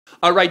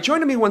All right,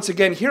 joining me once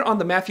again here on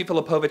the Matthew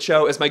Filipowicz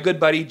Show is my good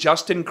buddy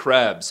Justin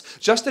Krebs.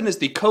 Justin is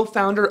the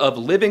co-founder of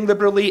Living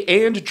Liberally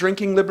and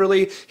Drinking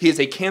Liberally. He is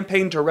a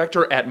campaign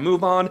director at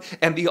Move On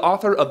and the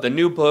author of the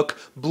new book,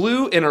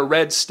 Blue in a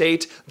Red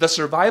State, The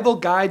Survival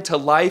Guide to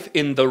Life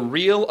in the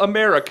Real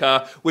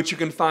America, which you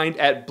can find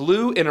at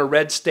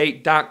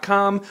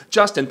blueinaredstate.com.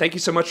 Justin, thank you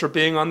so much for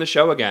being on the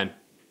show again.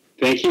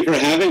 Thank you for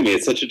having me.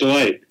 It's such a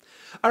delight.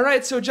 All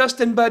right, so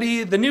Justin,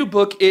 buddy, the new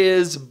book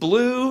is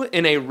Blue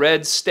in a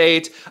Red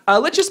State.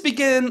 Let's just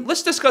begin.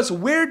 Let's discuss,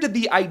 where did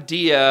the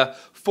idea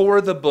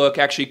for the book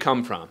actually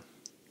come from?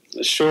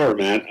 Sure,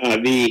 Matt.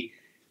 The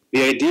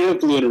idea of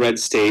Blue in a Red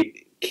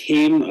State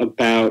came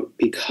about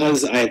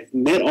because I've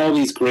met all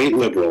these great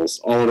liberals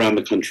all around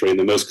the country in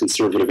the most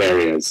conservative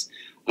areas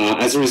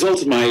as a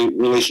result of my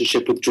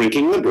relationship with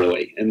Drinking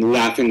Liberally and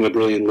Laughing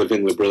Liberally and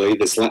Living Liberally,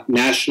 this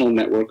national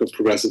network of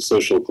progressive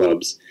social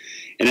clubs.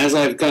 And as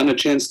I've gotten a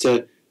chance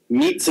to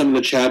meet some of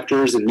the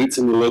chapters and meet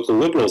some of the local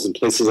liberals in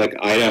places like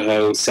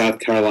Idaho, South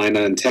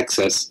Carolina, and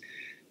Texas,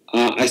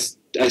 I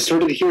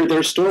started to hear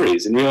their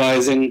stories and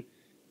realizing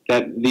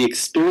that the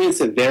experience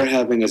that they're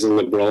having as a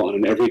liberal on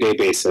an everyday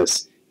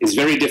basis is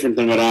very different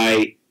than what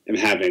I am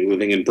having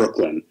living in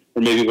Brooklyn,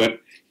 or maybe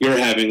what you're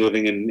having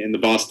living in the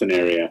Boston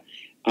area.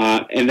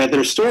 And that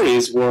their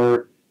stories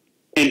were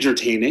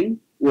entertaining,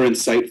 were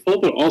insightful,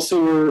 but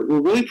also were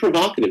really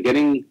provocative,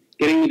 getting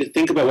me to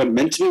think about what it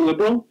meant to be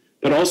liberal,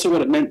 but also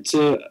what it meant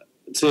to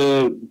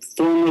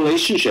form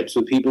relationships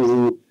with people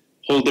who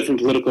hold different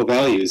political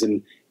values,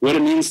 and what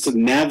it means to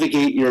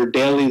navigate your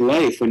daily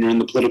life when you're in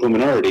the political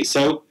minority.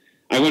 So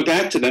I went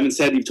back to them and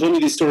said, "You've told me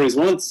these stories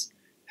once.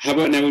 How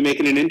about now we make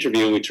it an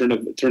interview and we turn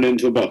it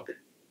into a book?"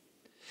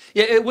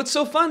 Yeah, what's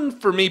so fun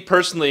for me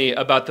personally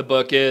about the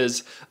book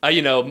is,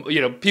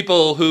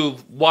 people who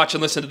watch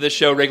and listen to this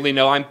show regularly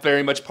know I'm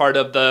very much part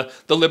of the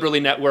Liberally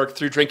Network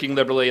through Drinking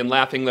Liberally and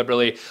Laughing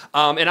Liberally.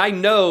 And I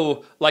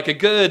know like a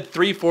good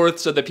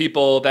 3/4 of the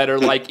people that are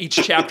like each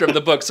chapter of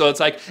the book. So it's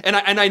like, and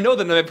I know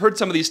them, and I've heard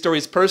some of these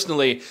stories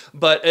personally,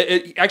 but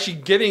actually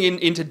getting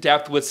into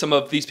depth with some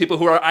of these people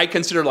who I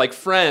consider like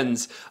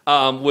friends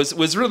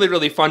was really,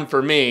 really fun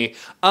for me.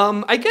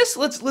 I guess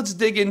let's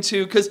dig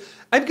into, because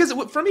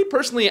for me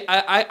personally,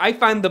 I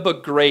find the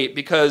book great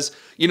because,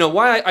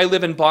 why I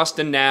live in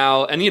Boston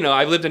now, and,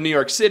 I've lived in New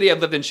York City, I've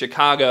lived in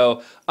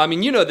Chicago. I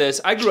mean, this,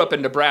 I grew up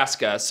in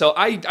Nebraska, so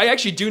I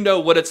actually do know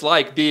what it's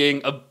like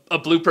being a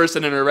blue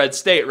person in a red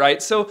state,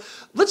 right? So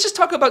let's just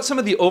talk about some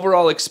of the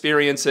overall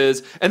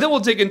experiences, and then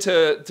we'll dig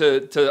into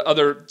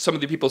some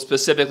of the people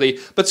specifically.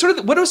 But sort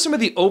of, what are some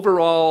of the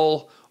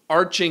overall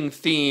arching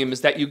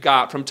themes that you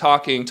got from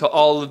talking to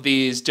all of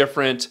these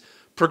different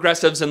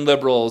progressives and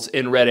liberals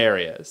in red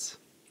areas?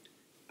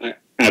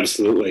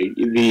 Absolutely.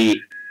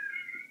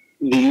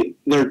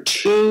 There are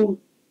two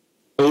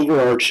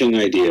overarching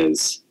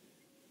ideas.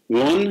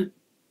 One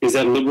is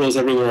that liberals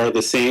everywhere are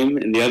the same,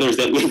 and the other is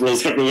that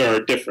liberals everywhere are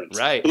different.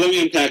 Right. But let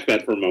me unpack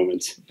that for a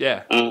moment.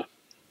 Yeah.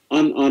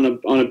 On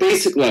a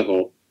basic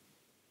level,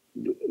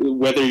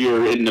 whether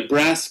you're in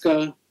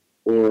Nebraska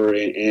or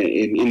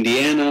in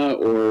Indiana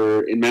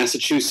or in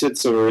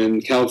Massachusetts or in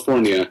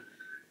California,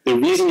 the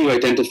reason you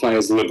identify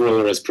as liberal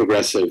or as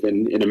progressive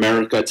in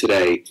America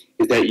today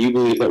is that you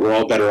believe that we're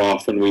all better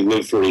off when we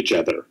live for each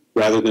other,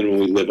 rather than when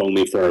we live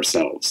only for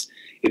ourselves.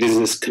 It is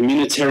this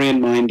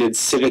communitarian-minded,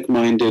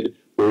 civic-minded,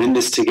 we're in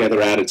this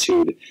together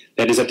attitude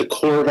that is at the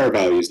core of our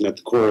values and at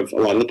the core of a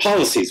lot of the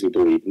policies we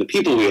believe, and the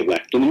people we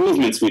elect, and the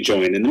movements we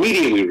join, and the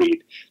media we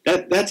read.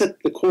 That's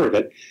at the core of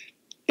it.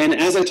 And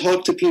as I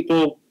talk to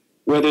people,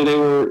 whether they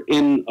were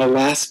in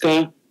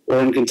Alaska or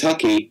in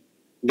Kentucky,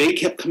 they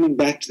kept coming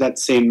back to that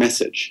same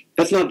message.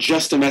 That's not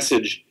just a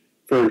message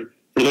for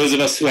those of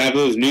us who have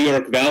those New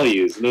York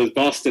values and those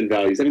Boston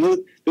values. I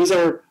mean, those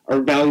are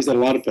values that a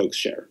lot of folks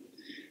share.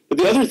 But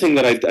the other thing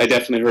that I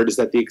definitely heard is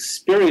that the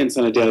experience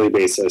on a daily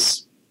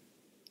basis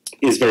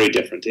is very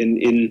different.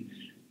 In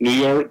New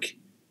York,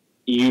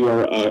 you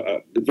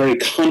are very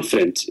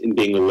confident in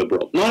being a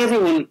liberal. Not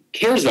everyone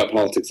cares about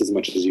politics as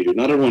much as you do.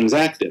 Not everyone is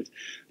active.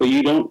 But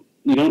you don't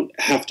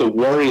have to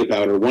worry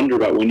about or wonder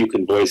about when you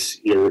can voice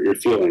your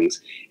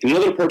feelings. In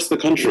other parts of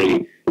the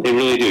country, they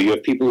really do. You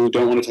have people who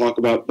don't want to talk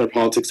about their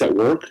politics at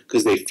work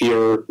because they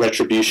fear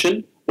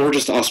retribution or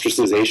just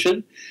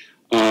ostracization.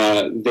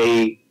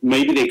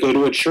 Maybe they go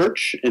to a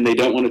church and they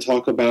don't want to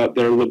talk about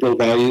their liberal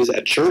values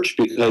at church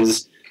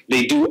because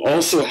they do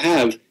also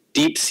have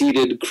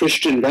deep-seated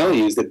Christian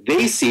values that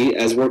they see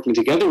as working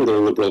together with their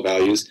liberal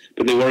values,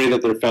 but they worry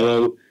that their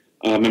fellow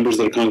members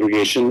of their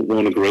congregation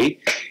won't agree.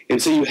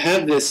 And so you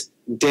have this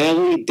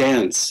daily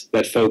dance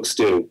that folks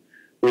do,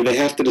 where they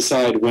have to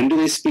decide, when do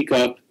they speak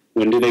up,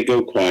 when do they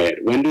go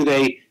quiet, when do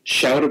they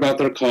shout about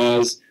their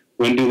cause,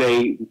 when do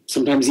they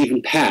sometimes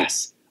even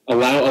pass,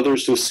 allow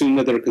others to assume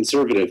that they're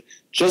conservative,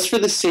 just for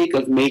the sake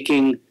of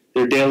making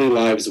their daily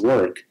lives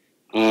work,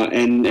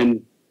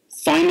 and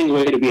finding a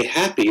way to be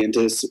happy and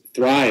to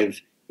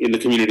thrive in the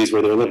communities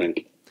where they're living.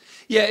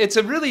 Yeah, it's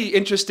a really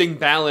interesting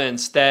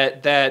balance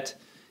that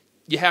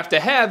you have to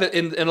have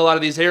in a lot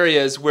of these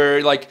areas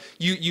where like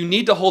you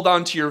need to hold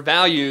on to your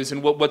values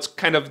and what's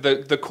kind of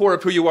the core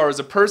of who you are as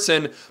a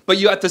person. But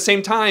you, at the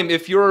same time,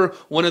 if you're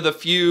one of the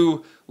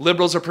few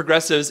liberals or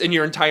progressives in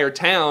your entire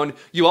town,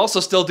 you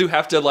also still do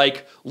have to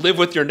like live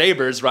with your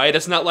neighbors, right?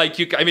 It's not like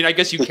I mean, I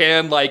guess you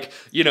can like,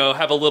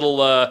 have a little,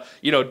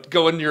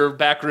 go in your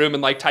back room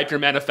and like type your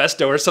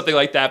manifesto or something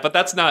like that. But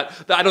that's not,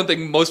 I don't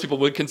think most people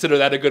would consider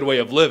that a good way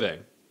of living.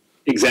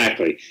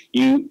 Exactly.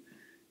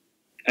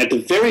 At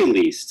the very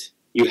least,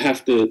 you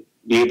have to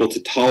be able to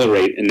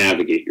tolerate and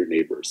navigate your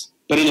neighbors.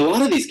 But in a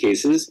lot of these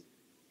cases,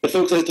 the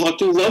folks I talk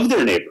to love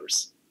their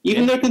neighbors,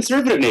 even their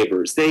conservative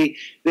neighbors. They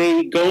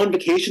go on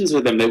vacations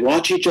with them. They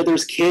watch each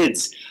other's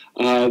kids.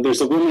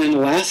 There's a woman in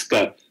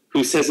Alaska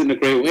who says it in a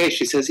great way.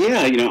 She says,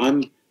 yeah,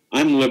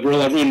 I'm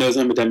liberal. Everyone knows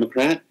I'm a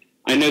Democrat.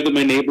 I know that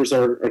my neighbors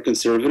are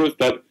conservative,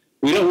 but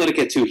we don't let it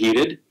get too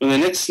heated. When the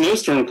next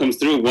snowstorm comes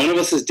through, one of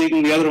us is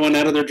digging the other one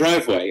out of their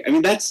driveway. I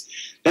mean, that's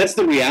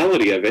the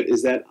reality of it,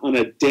 is that on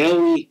a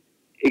daily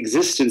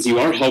existence, you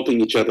are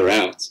helping each other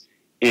out.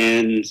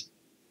 And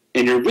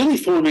you're really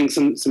forming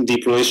some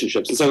deep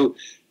relationships. And so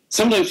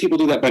sometimes people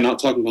do that by not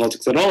talking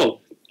politics at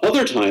all.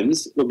 Other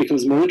times, what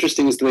becomes more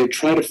interesting is that they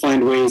try to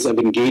find ways of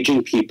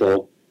engaging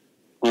people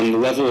on the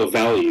level of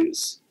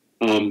values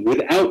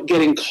without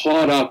getting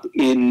caught up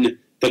in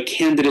the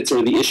candidates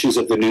or the issues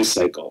of the news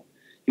cycle.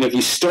 If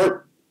you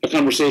start a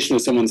conversation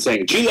with someone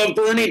saying, do you love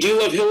Bernie, do you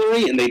love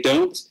Hillary? And they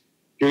don't,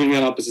 you're going to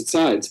be on opposite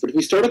sides. But if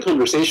you start a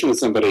conversation with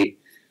somebody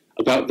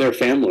about their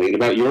family and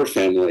about your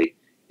family,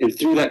 and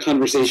through that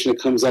conversation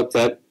it comes up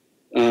that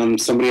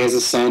somebody has a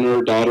son or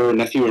a daughter or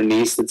nephew or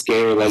niece that's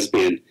gay or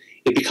lesbian,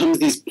 it becomes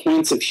these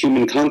points of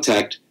human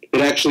contact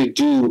that actually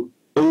do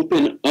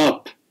open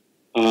up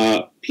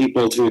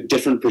people to a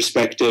different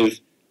perspective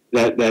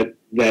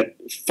that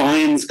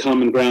finds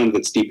common ground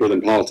that's deeper than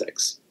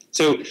politics.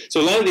 So a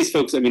lot of these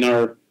folks, I mean,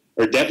 are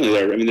definitely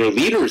there. I mean, they're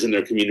leaders in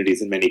their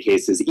communities in many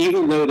cases.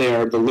 Even though they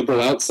are the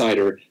liberal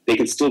outsider, they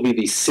can still be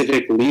the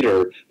civic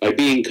leader by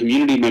being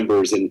community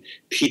members and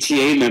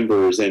PTA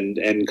members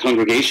and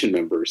congregation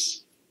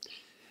members.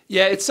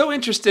 Yeah, it's so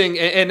interesting.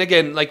 And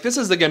again, like this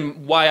is,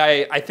 again,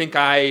 why I think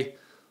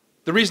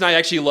the reason I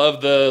actually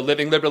love the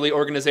Living Liberally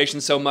organization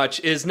so much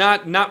is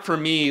not for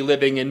me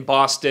living in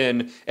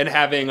Boston and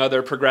having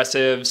other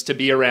progressives to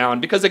be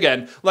around. Because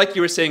again, like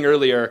you were saying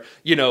earlier,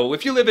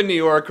 if you live in New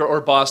York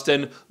or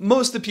Boston,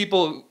 most of the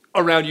people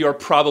around you are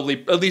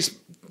probably at least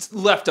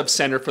left of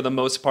center for the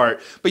most part.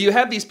 But you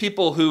have these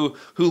people who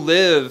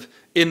live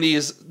in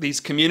these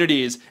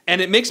communities,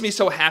 and it makes me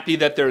so happy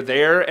that they're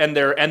there and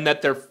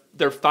that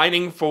they're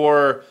fighting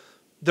for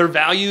their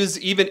values,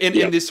 even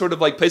in these sort of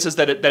like places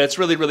that it's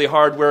really, really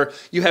hard, where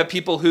you have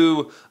people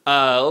who,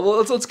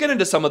 let's get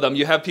into some of them.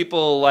 You have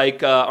people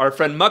like our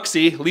friend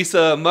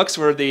Lisa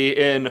Muxworthy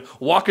in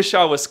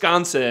Waukesha,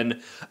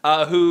 Wisconsin,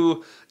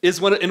 who is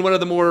in one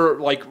of the more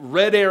like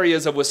red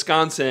areas of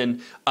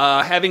Wisconsin,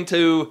 having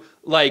to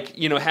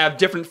have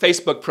different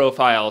Facebook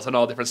profiles and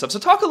all different stuff. So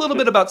talk a little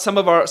bit about some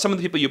of the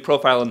people you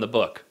profile in the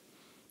book.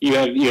 You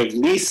have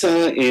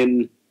Lisa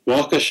in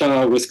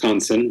Waukesha,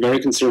 Wisconsin, very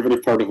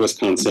conservative part of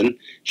Wisconsin.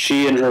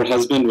 She and her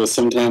husband will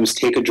sometimes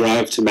take a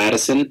drive to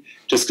Madison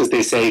just because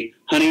they say,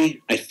 honey,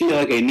 I feel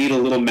like I need a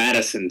little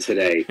Madison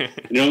today.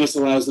 And it almost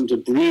allows them to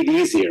breathe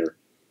easier.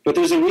 But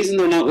there's a reason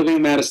they're not living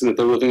in Madison, that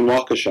they're living in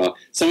Waukesha.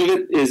 Some of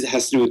it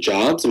has to do with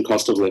jobs and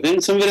cost of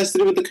living. Some of it has to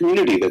do with the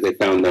community that they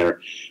found there.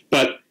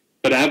 But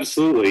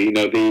absolutely,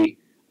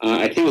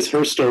 I think it was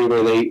her story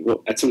where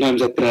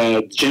sometimes at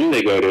the gym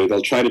they go to,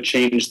 they'll try to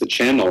change the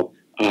channel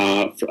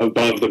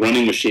above the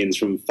running machines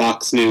from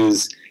Fox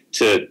News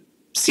to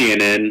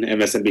CNN,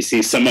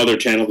 MSNBC, some other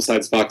channel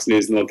besides Fox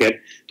News, and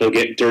they'll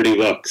get dirty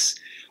looks.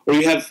 Or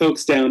you have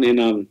folks down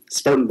in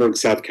Spartanburg,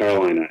 South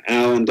Carolina,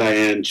 Al and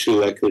Diane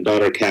Schulich, their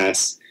daughter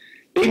Cass.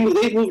 They've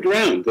moved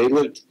around.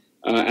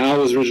 Al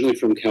was originally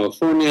from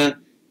California.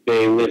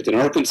 They lived in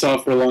Arkansas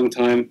for a long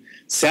time.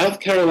 South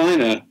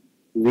Carolina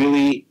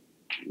really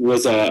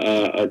was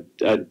a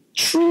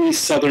truly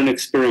Southern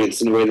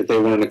experience in a way that they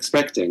weren't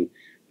expecting.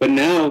 But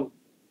now,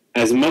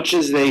 as much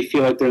as they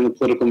feel like they're in the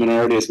political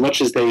minority, as much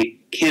as they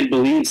can't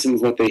believe some of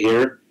what they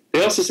hear,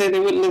 they also say they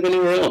wouldn't live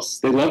anywhere else.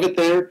 They love it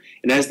there,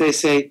 and as they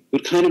say, it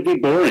would kind of be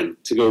boring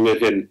to go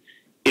live in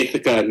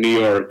Ithaca, New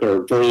York,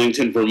 or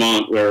Burlington,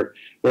 Vermont, where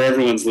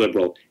everyone's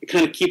liberal. It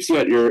kind of keeps you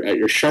at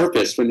your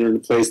sharpest when you're in a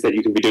place that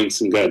you can be doing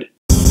some good.